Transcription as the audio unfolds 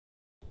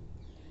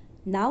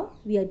Now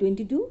we are going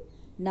to do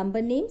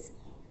number names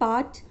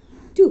part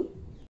 2.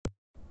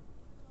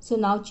 So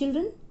now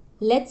children,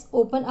 let's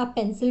open our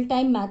pencil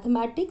time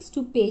mathematics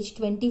to page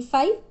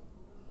 25.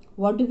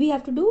 What do we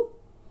have to do?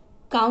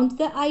 Count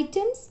the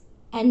items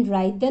and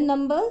write the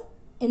number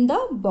in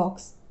the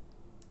box.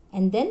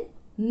 And then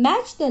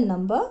match the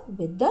number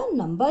with the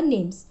number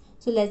names.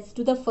 So let's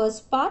do the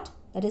first part,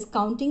 that is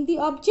counting the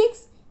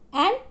objects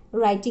and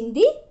writing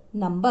the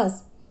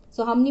numbers.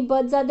 So how many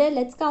birds are there?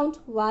 Let's count.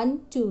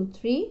 1, 2,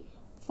 3,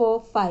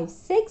 4, 5,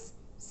 6,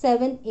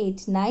 7,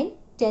 8, 9,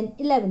 10,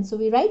 11. So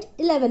we write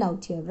 11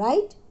 out here,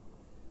 right?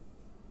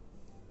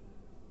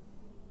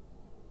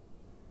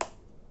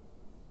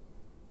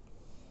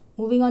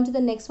 Moving on to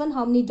the next one.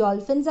 How many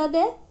dolphins are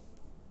there?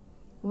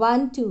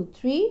 1, 2,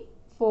 3,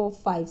 4,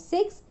 5,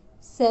 6,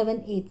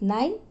 7, 8,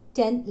 9,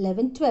 10,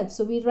 11, 12.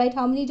 So we write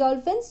how many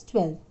dolphins?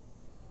 12.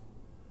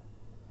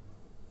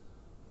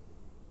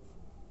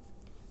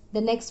 The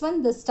next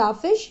one, the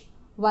starfish.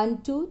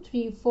 1, 2,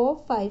 3,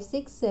 4, 5,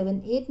 6,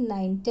 7, 8,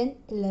 9, 10,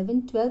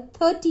 11, 12,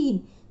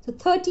 13. So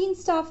 13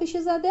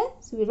 starfishes are there.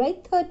 So we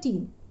write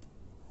 13.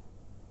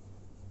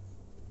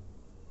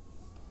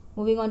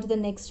 Moving on to the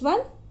next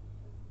one.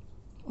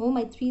 Oh,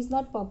 my 3 is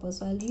not proper,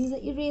 so I'll use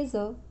an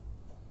eraser.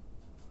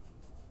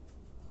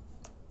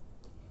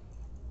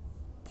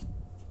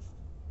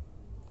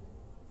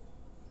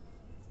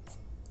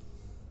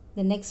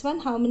 The next one,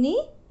 how many?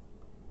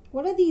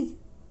 What are these?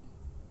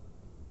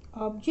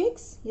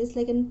 Objects? Yes,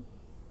 like an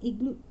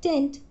igloo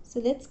tent. So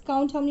let's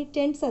count how many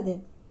tents are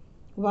there.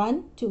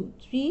 1, 2,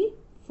 3,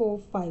 4,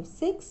 5,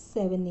 6,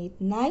 7, 8,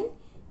 9,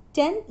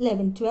 10,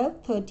 11,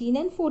 12, 13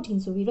 and 14.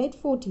 So we write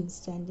 14.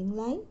 Standing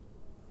line.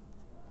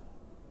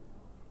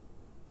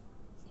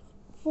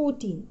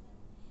 14.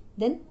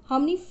 Then how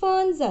many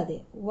ferns are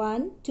there?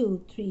 1,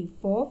 2, 3,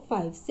 4,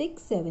 5,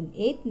 6, 7,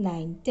 8,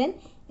 9, 10,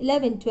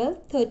 11,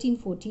 12, 13,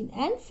 14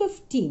 and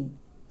 15.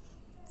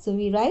 So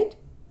we write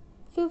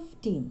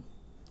 15.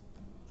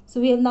 So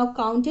we have now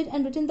counted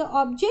and written the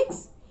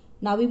objects.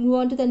 Now we move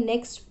on to the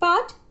next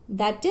part,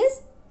 that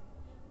is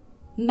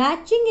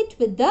matching it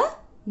with the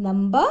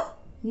number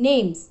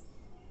names.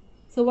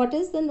 So what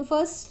is the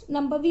first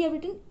number we have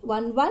written?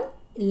 1, 1,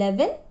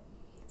 11.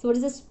 So what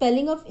is the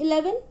spelling of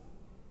 11?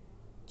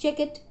 Check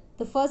it.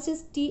 The first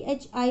is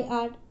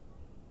T-H-I-R,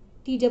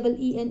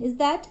 T-E-E-N. Is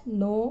that?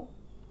 No.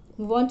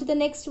 Move on to the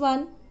next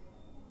one.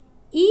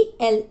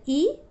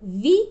 E-L-E-V-E-N,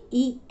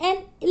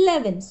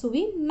 11. So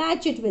we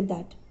match it with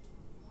that.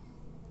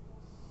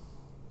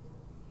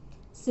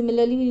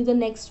 Similarly, we do the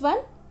next one.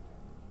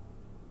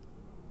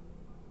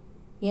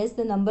 Yes,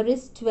 the number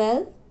is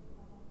 12.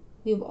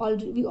 We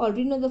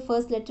already know the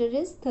first letter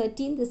is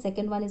 13. The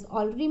second one is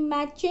already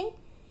matching.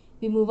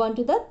 We move on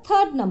to the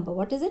third number.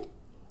 What is it?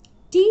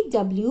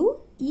 T-W-E-L-V-E,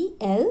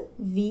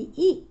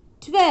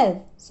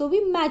 12. So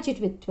we match it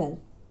with 12.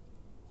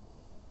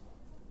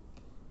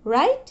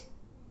 Right?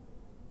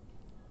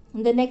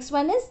 And the next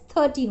one is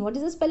 13. What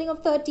is the spelling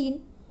of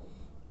 13?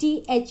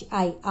 T-H-I-R-T-E-E-N,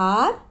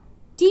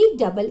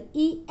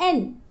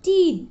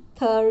 teen,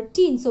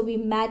 13. So we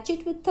match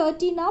it with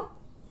 13 up.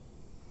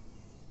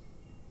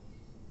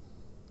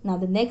 Now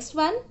the next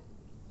one.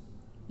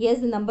 Yes,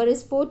 the number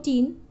is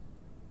 14.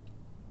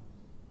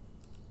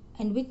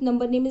 And which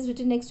number name is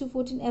written next to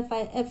 14?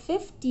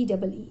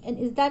 F-I-F-F-T-E-E-N.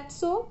 Is that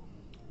so?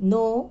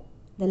 No.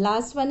 The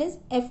last one is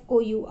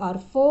F-O-U-R,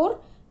 4,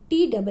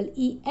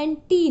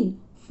 T-E-E-N,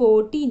 teen,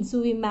 14.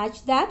 So we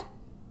match that.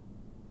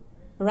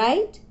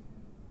 Right?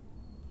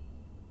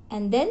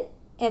 And then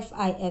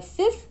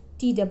F-I-F-F-T-E-E-N,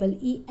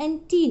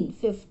 teen,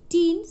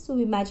 15. So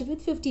we match it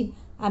with 15.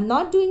 I'm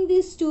not doing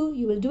these two.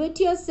 You will do it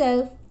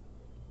yourself.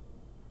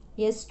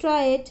 Yes,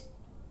 try it.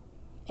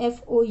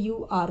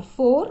 F-O-U-R,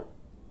 4.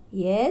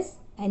 Yes.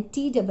 And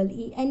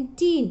T-E-E-N,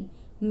 teen.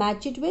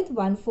 Match it with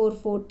 1, 4,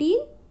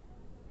 14.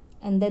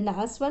 And then the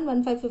last one,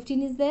 1, 5,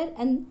 15 is there.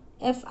 And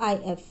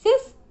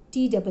F-I-F-F-T-E-E-N,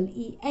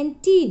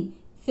 teen,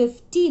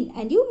 15.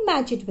 And you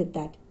match it with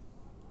that.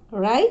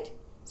 Alright.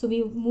 So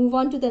we move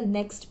on to the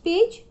next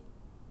page.